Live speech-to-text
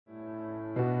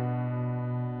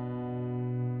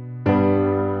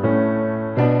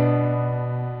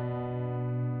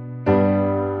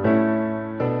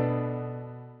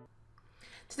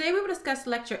ECS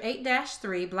Lecture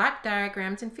 8-3, Block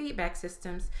Diagrams and Feedback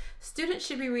Systems, students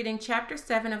should be reading Chapter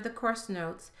 7 of the course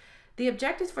notes. The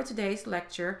objectives for today's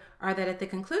lecture are that at the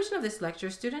conclusion of this lecture,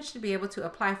 students should be able to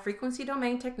apply frequency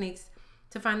domain techniques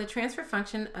to find the transfer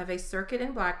function of a circuit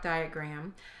and block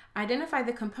diagram, identify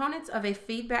the components of a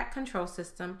feedback control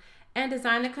system, and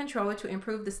design a controller to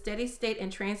improve the steady state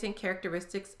and transient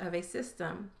characteristics of a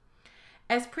system.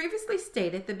 As previously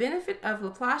stated, the benefit of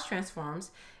Laplace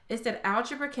transforms is that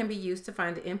algebra can be used to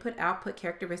find the input-output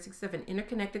characteristics of an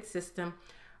interconnected system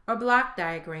or block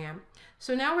diagram.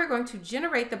 So now we're going to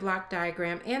generate the block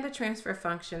diagram and the transfer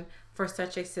function for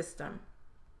such a system.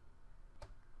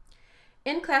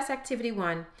 In class activity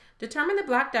 1, determine the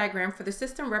block diagram for the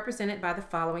system represented by the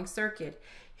following circuit.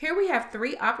 Here we have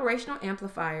 3 operational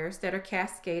amplifiers that are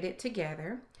cascaded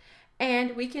together.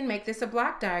 And we can make this a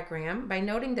block diagram by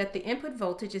noting that the input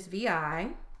voltage is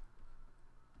VI.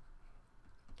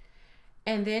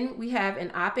 And then we have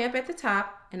an op amp at the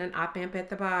top and an op amp at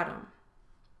the bottom.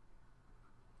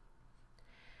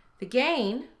 The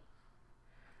gain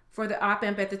for the op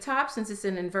amp at the top, since it's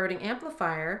an inverting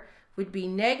amplifier, would be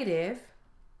negative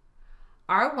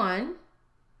R1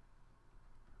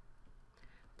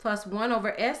 plus 1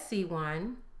 over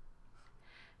SC1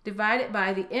 divided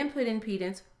by the input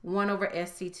impedance 1 over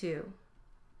SC2.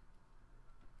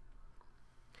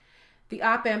 The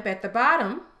op amp at the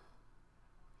bottom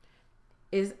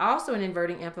is also an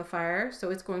inverting amplifier, so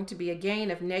it's going to be a gain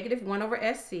of negative 1 over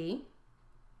SC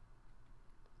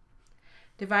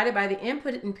divided by the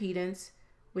input impedance,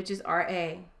 which is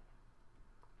RA.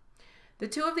 The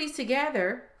two of these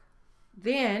together,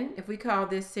 then, if we call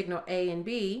this signal A and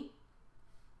B,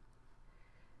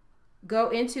 go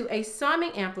into a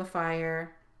summing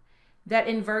amplifier that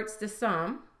inverts the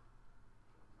sum.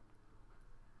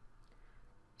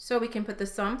 So we can put the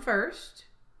sum first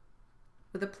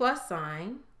with a plus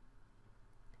sign,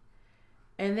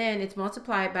 and then it's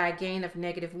multiplied by a gain of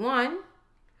negative 1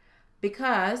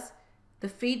 because the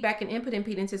feedback and input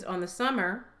impedances on the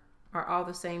summer are all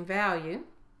the same value.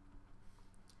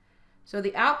 So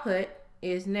the output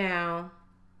is now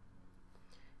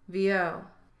VO.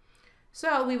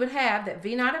 So we would have that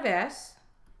V naught of S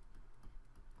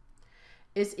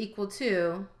is equal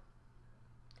to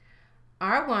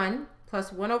R1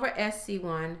 plus 1 over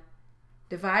SC1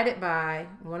 divided by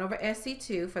 1 over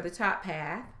SC2 for the top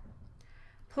path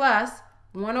plus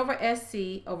 1 over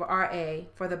SC over RA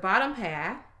for the bottom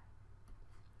path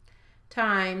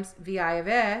times VI of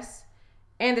S,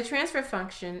 and the transfer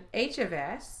function H of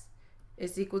S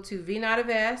is equal to V naught of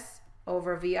S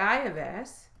over VI of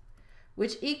S,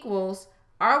 which equals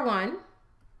R1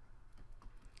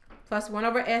 plus 1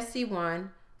 over SC1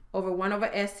 over 1 over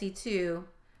SC2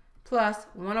 plus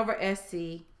 1 over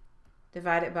SC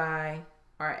divided by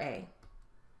RA.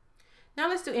 Now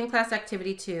let's do in-class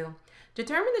activity 2.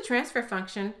 Determine the transfer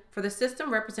function for the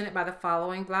system represented by the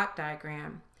following block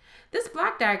diagram. This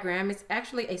block diagram is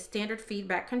actually a standard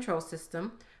feedback control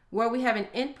system where we have an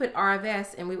input R of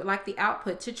S and we would like the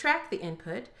output to track the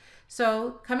input.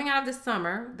 So coming out of the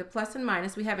summer, the plus and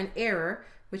minus, we have an error,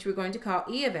 which we're going to call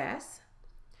E of S.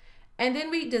 And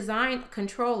then we design a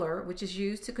controller, which is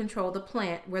used to control the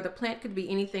plant, where the plant could be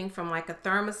anything from like a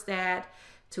thermostat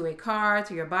to a car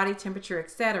to your body temperature,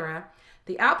 etc.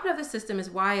 The output of the system is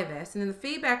Y of S. And in the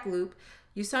feedback loop,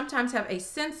 you sometimes have a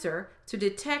sensor to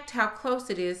detect how close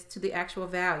it is to the actual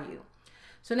value.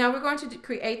 So now we're going to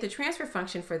create the transfer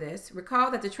function for this.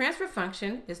 Recall that the transfer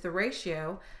function is the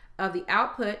ratio of the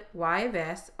output Y of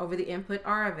S over the input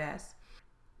R of S.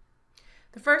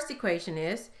 The first equation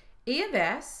is E of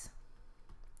S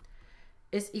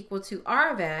is equal to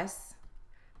R of S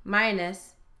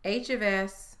minus H of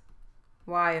S,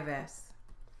 Y of S.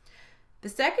 The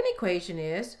second equation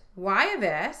is Y of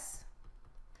S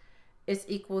is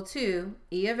equal to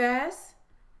E of S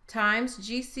times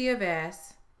GC of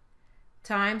S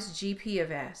times GP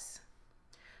of S.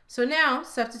 So now,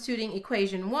 substituting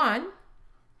equation 1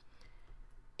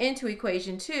 into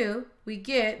equation 2, we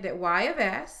get that Y of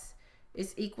S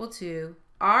is equal to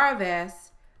R of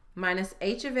S minus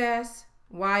H of S,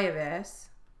 Y of S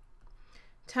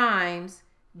times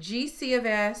GC of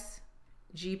S,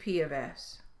 GP of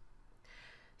S.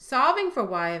 Solving for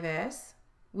Y of S,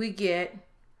 we get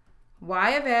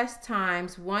Y of S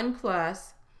times 1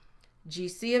 plus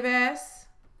GC of S,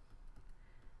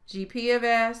 GP of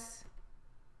S,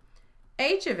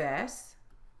 H of S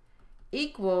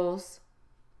equals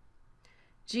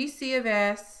GC of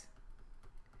S,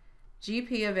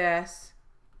 GP of S,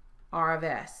 R of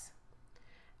S.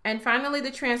 And finally,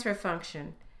 the transfer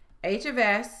function, H of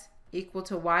S equal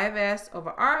to Y of S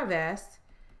over R of S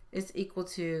is equal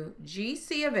to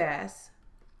GC of S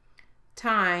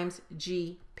times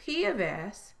GP of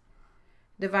S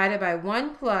divided by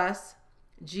 1 plus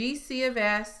GC of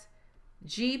S,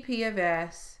 GP of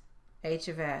S, H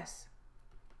of S.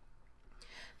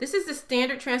 This is the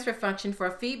standard transfer function for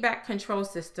a feedback control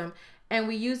system, and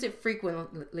we use it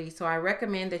frequently, so I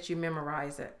recommend that you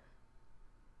memorize it.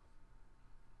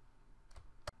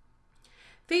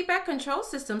 Feedback control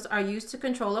systems are used to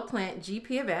control a plant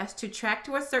GP of S to track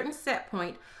to a certain set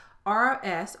point, R of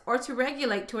S, or to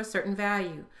regulate to a certain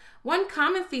value. One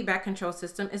common feedback control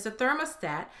system is a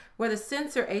thermostat, where the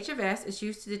sensor H of S is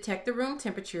used to detect the room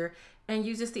temperature and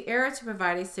uses the error to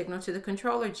provide a signal to the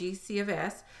controller GC of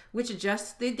S, which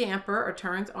adjusts the damper or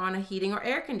turns on a heating or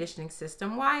air conditioning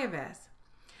system Y of S.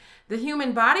 The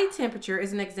human body temperature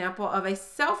is an example of a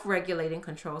self-regulating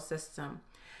control system.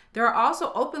 There are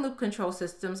also open-loop control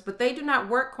systems, but they do not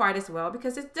work quite as well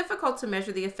because it's difficult to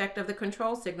measure the effect of the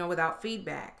control signal without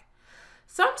feedback.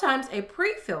 Sometimes a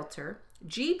pre-filter,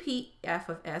 GPF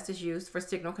of S, is used for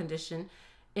signal condition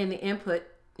in the input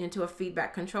into a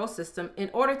feedback control system in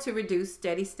order to reduce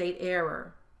steady-state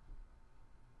error.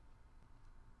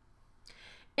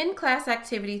 In class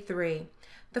activity 3,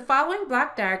 the following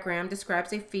block diagram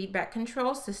describes a feedback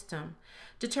control system.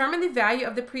 Determine the value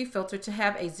of the pre-filter to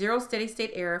have a zero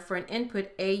steady-state error for an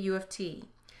input A U of t.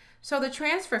 So the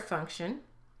transfer function,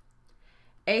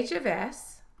 H of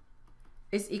S,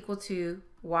 is equal to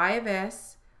Y of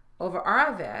S over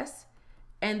R of S,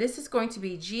 and this is going to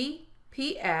be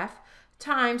GPF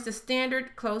times the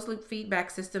standard closed-loop feedback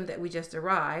system that we just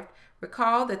derived.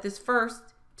 Recall that this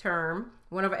first term,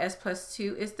 1 over S plus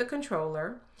 2, is the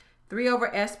controller, 3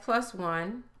 over S plus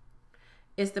 1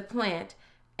 is the plant,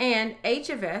 and H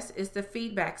of S is the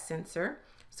feedback sensor.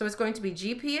 So it's going to be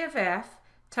GP of F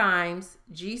times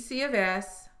GC of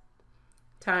S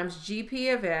times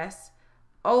GP of S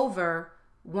over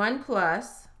 1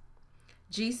 plus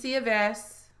GC of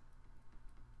S,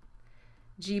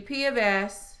 GP of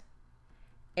S,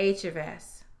 H of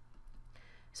S.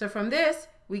 So from this,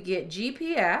 we get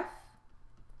GPF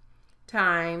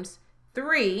times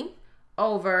 3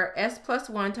 over S plus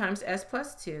 1 times S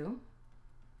plus 2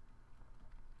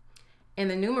 in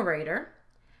the numerator.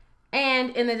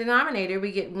 And in the denominator,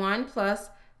 we get 1 plus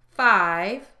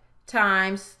 5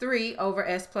 times 3 over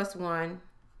S plus 1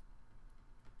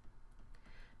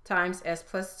 times S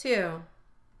plus 2.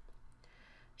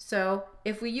 So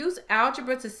if we use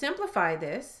algebra to simplify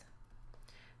this,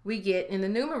 we get in the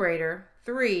numerator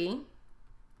 3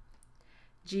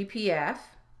 GPF,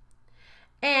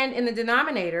 and in the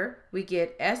denominator we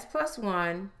get S plus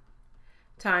 1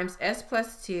 times S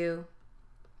plus 2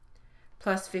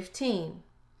 plus 15.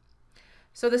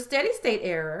 So the steady state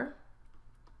error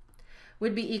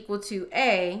would be equal to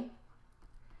A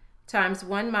times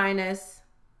 1 minus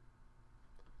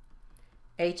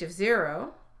H of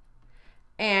 0.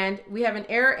 And we have an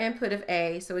error input of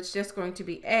A, so it's just going to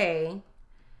be A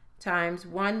times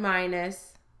 1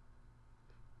 minus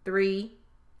 3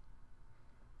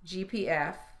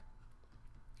 GPF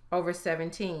over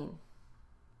 17.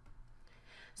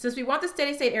 Since we want the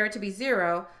steady state error to be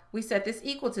 0, we set this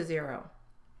equal to 0.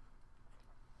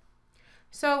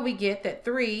 So we get that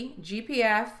 3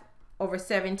 GPF over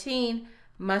 17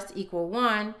 must equal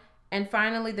 1, and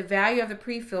finally the value of the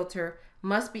pre-filter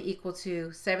must be equal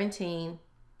to 17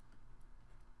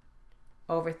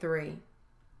 over 3.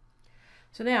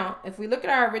 So now, if we look at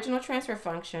our original transfer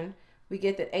function, we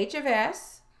get that H of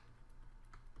S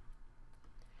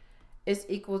is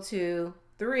equal to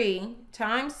 3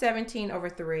 times 17 over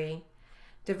 3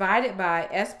 divided by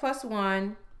S plus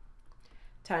 1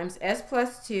 times S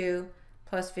plus 2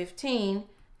 plus 15.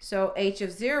 So H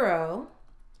of 0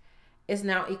 is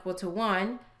now equal to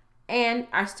 1, and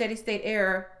our steady state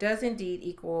error does indeed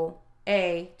equal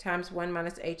A times 1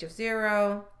 minus H of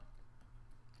 0.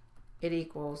 It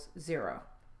equals 0.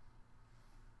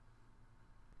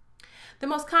 The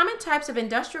most common types of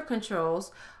industrial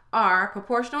controls are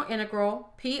proportional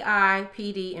integral, PI,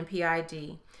 PD, and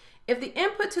PID. If the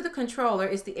input to the controller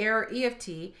is the error E of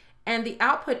t and the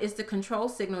output is the control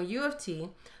signal U of t,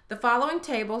 the following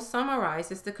table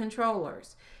summarizes the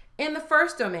controllers. In the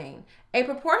first domain, a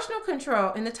proportional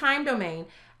control, in the time domain,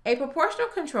 a proportional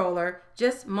controller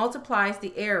just multiplies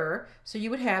the error, so you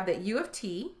would have that U of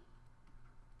t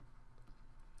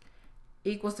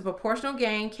equals the proportional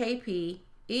gain Kp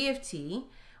E of t,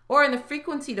 or in the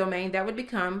frequency domain, that would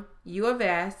become U of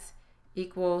S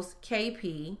equals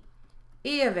Kp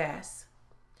E of S.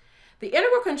 The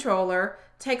integral controller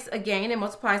takes a gain and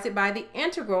multiplies it by the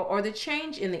integral, or the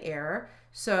change in the error.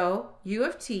 So U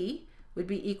of t would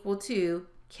be equal to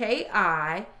Ki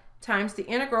times the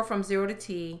integral from 0 to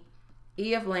t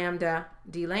E of lambda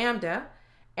d lambda.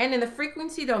 And in the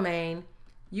frequency domain,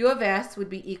 U of S would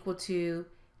be equal to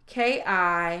Ki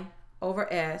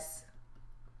over S,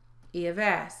 E of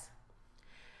S.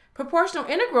 Proportional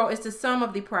integral is the sum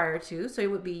of the prior two, so it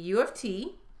would be U of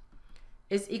T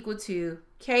is equal to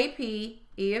Kp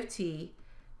E of T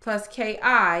plus Ki,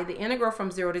 the integral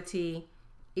from 0 to T,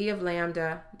 E of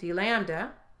lambda d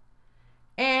lambda.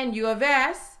 And U of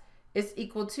S is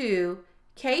equal to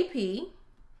Kp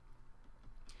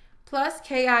plus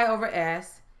Ki over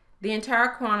S, the entire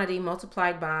quantity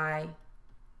multiplied by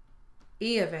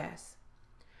E of S.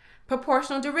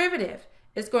 Proportional derivative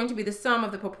is going to be the sum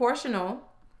of the proportional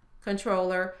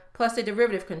controller plus the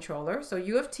derivative controller. So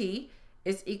U of T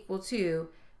is equal to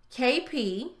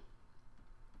Kp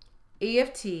E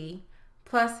of T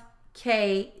plus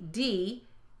Kd,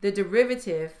 the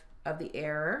derivative of the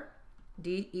error,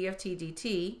 E of T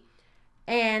dt,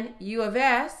 and U of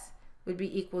S would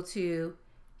be equal to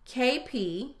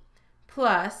Kp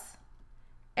plus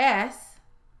S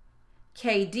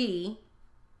Kd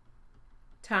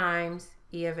times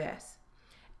E of S.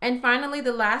 And finally,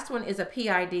 the last one is a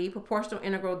PID, proportional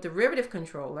integral derivative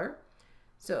controller.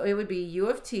 So it would be U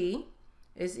of T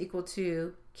is equal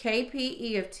to Kp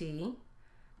E of T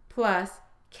plus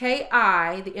Ki,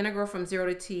 the integral from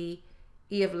 0 to T,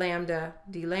 E of lambda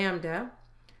d lambda,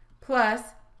 plus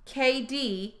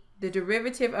Kd, the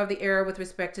derivative of the error with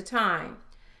respect to time.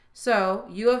 So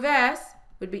U of S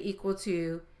would be equal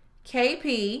to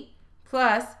Kp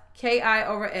plus Ki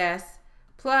over S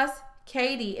plus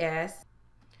Kds,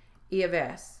 E of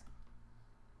S.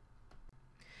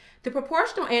 The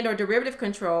proportional and or derivative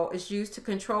control is used to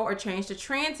control or change the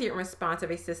transient response of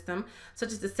a system,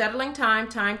 such as the settling time,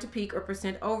 time to peak, or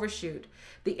percent overshoot.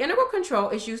 The integral control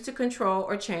is used to control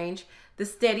or change the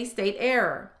steady state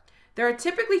error. There are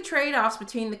typically trade-offs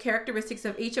between the characteristics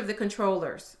of each of the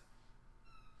controllers.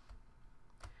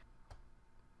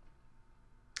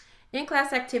 In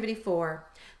class activity 4,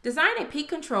 design a peak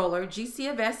controller, GC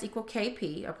of S equal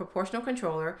Kp, a proportional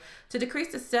controller, to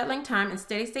decrease the settling time and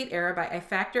steady state error by a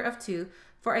factor of 2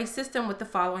 for a system with the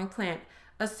following plant.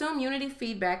 Assume unity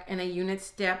feedback and a unit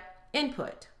step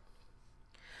input.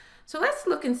 So let's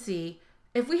look and see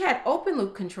if we had open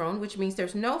loop control, which means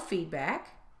there's no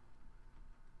feedback.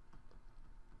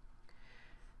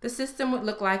 The system would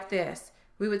look like this.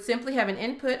 We would simply have an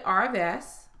input R of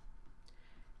S.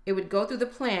 It would go through the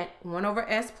plant 1 over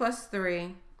S plus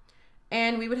 3,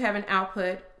 and we would have an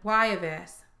output Y of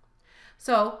S.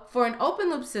 So for an open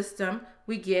loop system,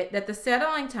 we get that the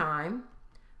settling time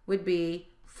would be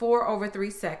 4 over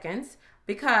 3 seconds,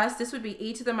 because this would be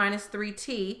e to the minus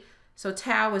 3t, so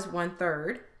tau is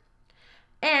 1/3.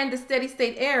 And the steady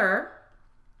state error,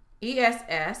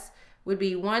 ESS, would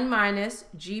be 1 minus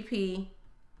GP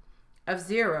of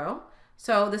 0.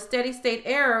 So the steady state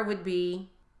error would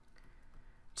be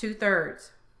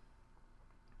 2/3.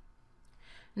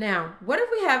 Now, what if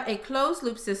we have a closed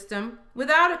loop system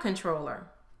without a controller?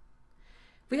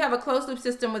 If we have a closed loop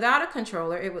system without a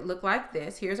controller, it would look like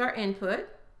this. Here's our input,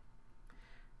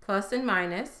 plus and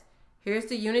minus. Here's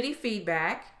the unity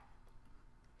feedback.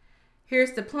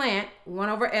 Here's the plant, 1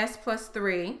 over S plus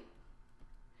 3.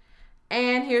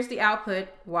 And here's the output,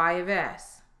 Y of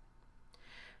S.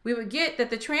 We would get that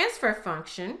the transfer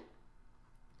function,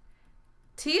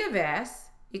 T of S,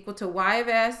 equal to Y of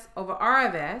S over R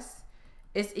of S,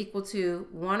 is equal to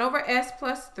 1 over S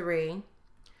plus 3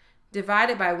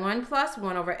 divided by 1 plus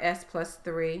 1 over S plus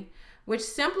 3, which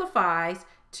simplifies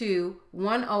to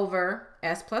 1 over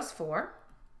S plus 4.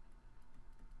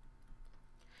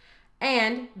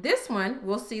 And this one,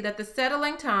 we'll see that the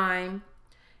settling time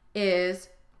is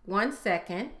 1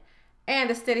 second, and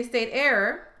the steady state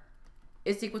error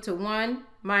is equal to 1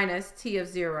 minus T of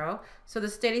 0. So the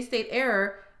steady state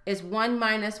error is 1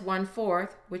 minus 1/4,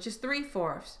 which is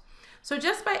 3/4. So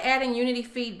just by adding unity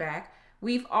feedback,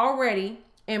 we've already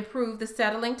improved the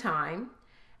settling time,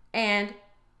 and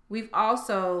we've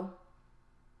also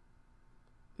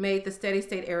made the steady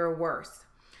state error worse.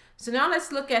 So now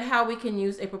let's look at how we can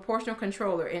use a proportional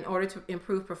controller in order to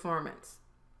improve performance.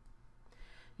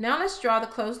 Now let's draw the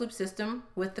closed loop system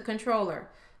with the controller.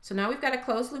 So now we've got a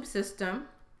closed loop system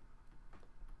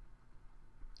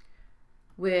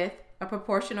with a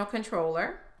proportional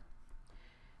controller.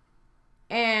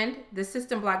 And the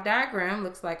system block diagram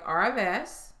looks like R of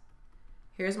S.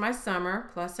 Here's my summer,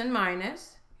 plus and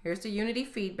minus. Here's the unity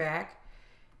feedback.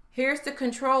 Here's the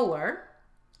controller,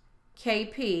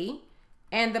 Kp,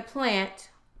 and the plant,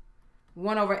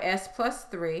 1 over S plus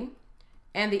 3,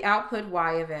 and the output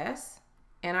Y of S,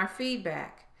 and our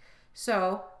feedback.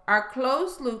 So our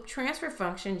closed loop transfer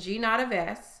function, G naught of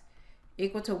S,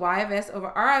 equal to Y of S over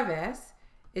R of S,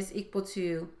 is equal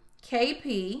to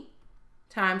Kp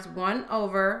times 1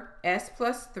 over S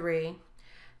plus 3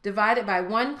 divided by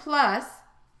 1 plus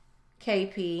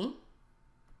Kp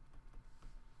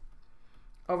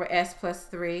over S plus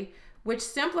 3, which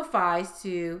simplifies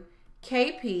to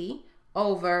Kp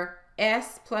over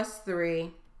S plus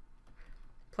 3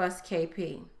 plus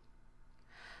Kp.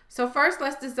 So first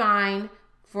let's design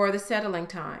for the settling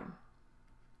time.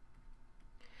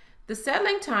 The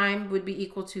settling time would be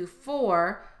equal to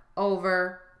 4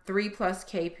 over 3 plus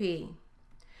Kp.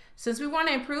 Since we want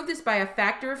to improve this by a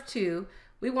factor of 2,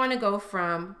 we want to go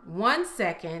from 1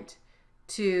 second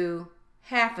to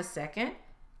half a second.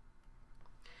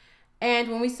 And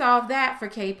when we solve that for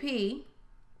Kp,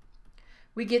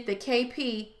 we get that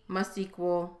Kp must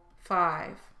equal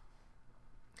 5.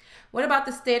 What about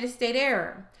the steady state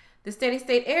error? The steady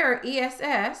state error,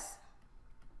 ESS,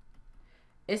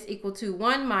 is equal to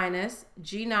 1 minus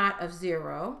G naught of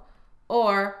 0,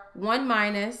 or 1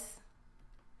 minus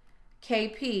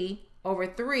Kp over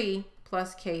 3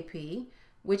 plus Kp,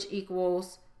 which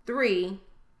equals 3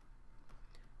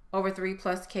 over 3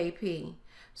 plus Kp.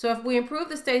 So if we improve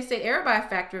the steady state error by a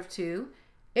factor of 2,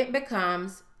 it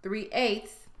becomes 3/8.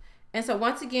 And so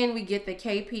once again, we get that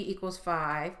Kp equals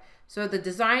 5. So the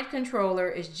designed controller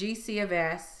is Gc of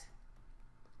S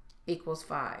equals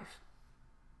 5.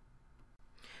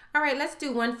 All right, let's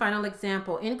do one final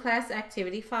example. In class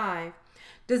activity 5,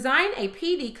 design a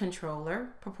PD controller,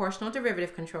 proportional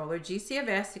derivative controller, Gc of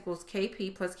S equals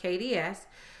Kp plus Kds,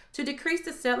 to decrease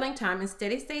the settling time and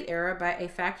steady state error by a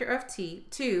factor of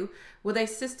 2 with a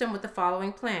system with the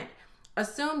following plant.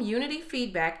 Assume unity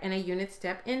feedback and a unit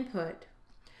step input.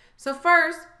 So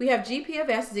first, we have Gp of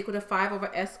S is equal to 5 over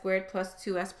S squared plus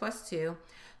 2S plus 2.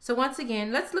 So once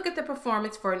again, let's look at the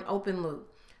performance for an open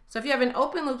loop. So if you have an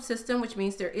open loop system, which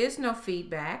means there is no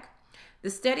feedback, the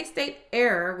steady state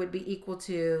error would be equal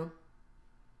to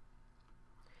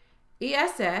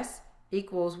ESS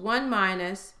equals 1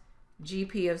 minus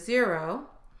Gp of 0,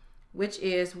 which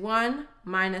is 1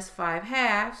 minus 5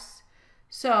 halves.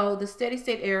 So the steady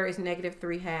state error is negative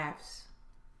 3 halves.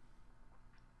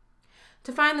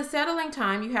 To find the settling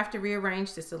time, you have to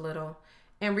rearrange this a little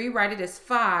and rewrite it as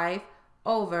 5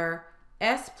 over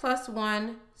S plus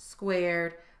 1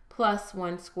 squared plus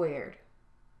 1 squared.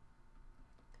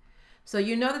 So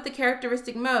you know that the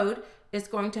characteristic mode is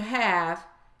going to have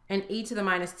an e to the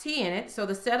minus t in it. So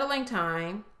the settling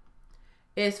time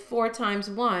is 4 times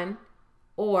 1,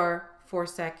 or 4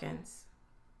 seconds.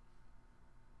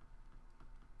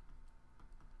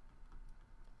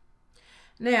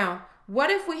 Now, what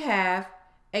if we have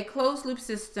a closed loop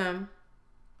system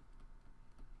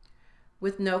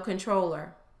with no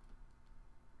controller?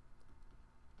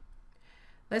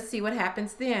 Let's see what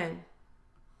happens then.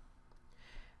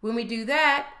 When we do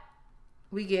that,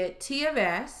 we get T of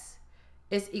S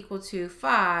is equal to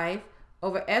 5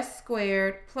 over S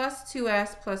squared plus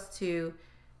 2S plus 2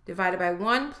 divided by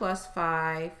 1 plus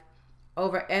 5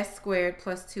 over S squared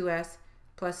plus 2S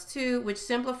plus 2, which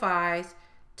simplifies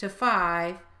to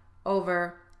 5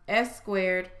 over S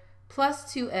squared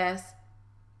plus 2S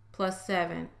plus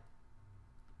 7.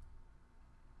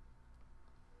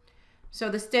 So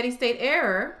the steady state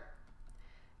error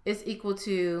is equal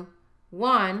to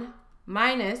 1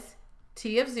 minus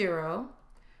T of 0,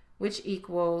 which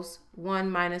equals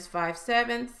 1 minus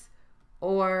 5/7,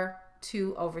 or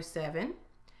 2 over 7.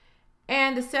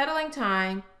 And the settling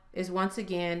time is once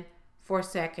again 4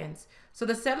 seconds. So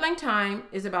the settling time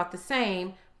is about the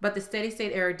same, but the steady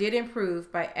state error did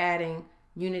improve by adding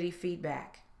unity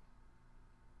feedback.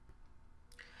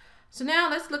 So now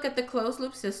let's look at the closed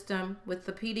loop system with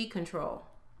the PD control.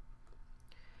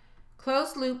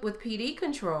 Closed loop with PD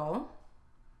control.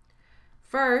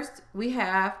 First, we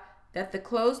have that the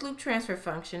closed loop transfer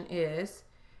function is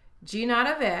G naught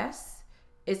of S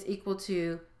is equal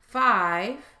to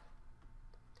 5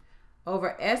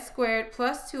 over S squared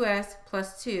plus 2S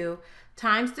plus 2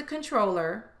 times the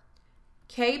controller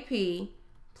Kp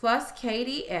plus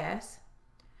Kds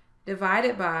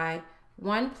divided by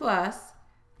 1 plus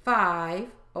 5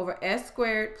 over S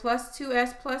squared plus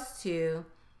 2S plus 2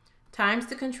 times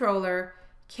the controller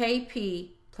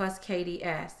Kp plus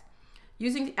Kds.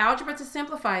 Using algebra to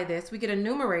simplify this, we get a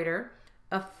numerator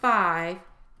of 5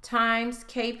 times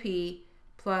Kp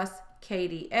plus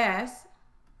Kds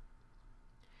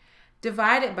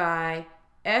divided by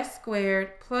S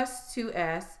squared plus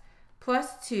 2S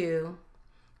plus 2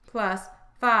 plus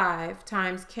 5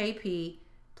 times Kp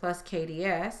plus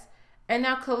Kds. And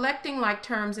now collecting like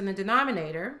terms in the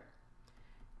denominator,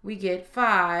 we get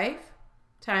 5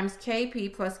 times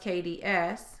Kp plus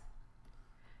Kds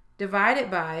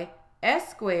divided by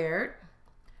S squared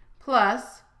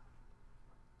plus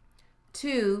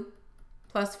 2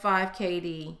 plus 5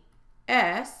 kd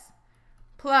s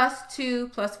plus 2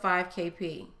 plus 5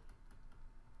 kp.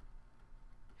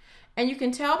 And you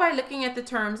can tell by looking at the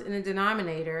terms in the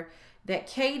denominator that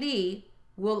kd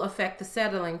will affect the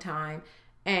settling time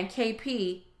and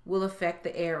kp will affect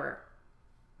the error.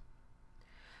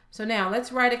 So now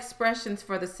let's write expressions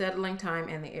for the settling time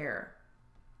and the error.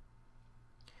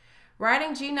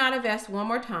 Writing G naught of S one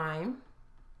more time,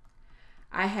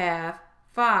 I have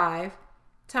 5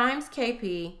 times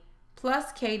Kp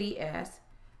plus KdS,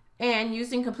 and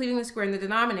using completing the square in the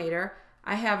denominator,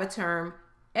 I have a term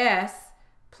S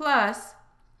plus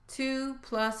 2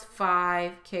 plus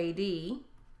 5 Kd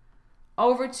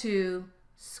over 2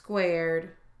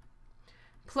 squared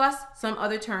plus some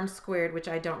other terms squared, which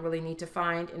I don't really need to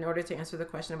find in order to answer the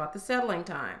question about the settling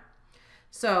time.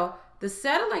 So the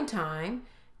settling time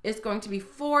is going to be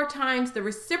 4 times the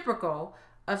reciprocal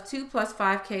of 2 plus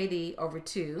 5 kd over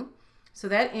 2. So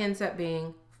that ends up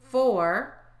being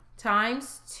 4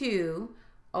 times 2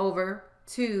 over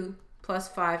 2 plus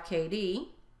 5 kd,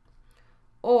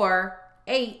 or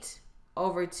 8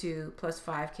 over 2 plus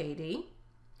 5 kd.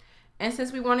 And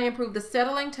since we want to improve the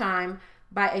settling time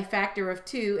by a factor of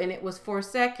 2, and it was 4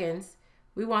 seconds,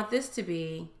 we want this to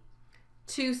be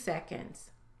 2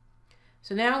 seconds.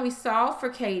 So now we solve for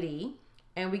kd,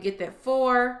 and we get that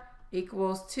 4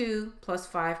 equals 2 plus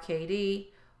 5 kd,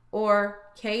 or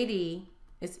kd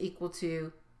is equal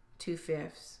to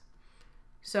 2/5.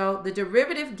 So the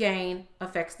derivative gain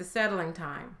affects the settling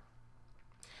time.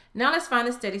 Now let's find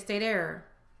the steady state error.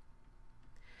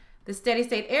 The steady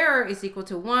state error is equal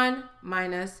to 1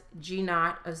 minus G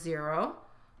naught of 0,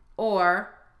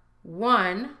 or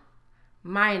 1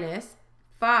 minus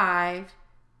 5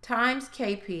 times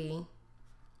Kp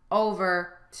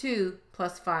over 2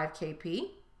 plus 5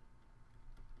 Kp,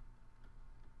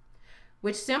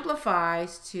 which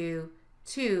simplifies to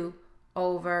 2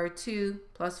 over 2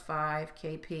 plus 5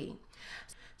 Kp.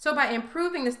 So by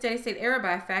improving the steady state error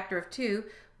by a factor of 2,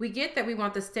 we get that we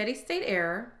want the steady state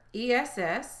error,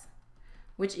 ESS,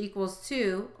 which equals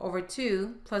 2 over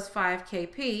 2 plus 5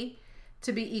 Kp,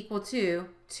 to be equal to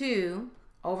 2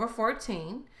 over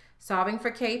 14. Solving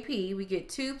for Kp, we get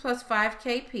 2 plus 5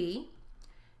 Kp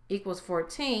equals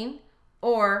 14,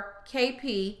 or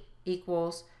Kp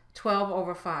equals 12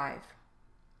 over 5.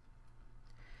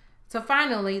 So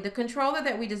finally, the controller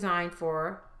that we designed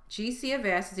for GC of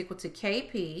S is equal to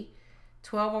Kp,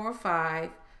 12 over 5,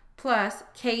 plus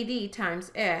Kd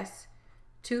times S,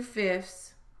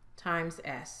 2/5 times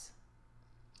S.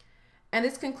 And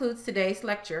this concludes today's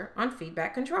lecture on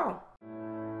feedback control.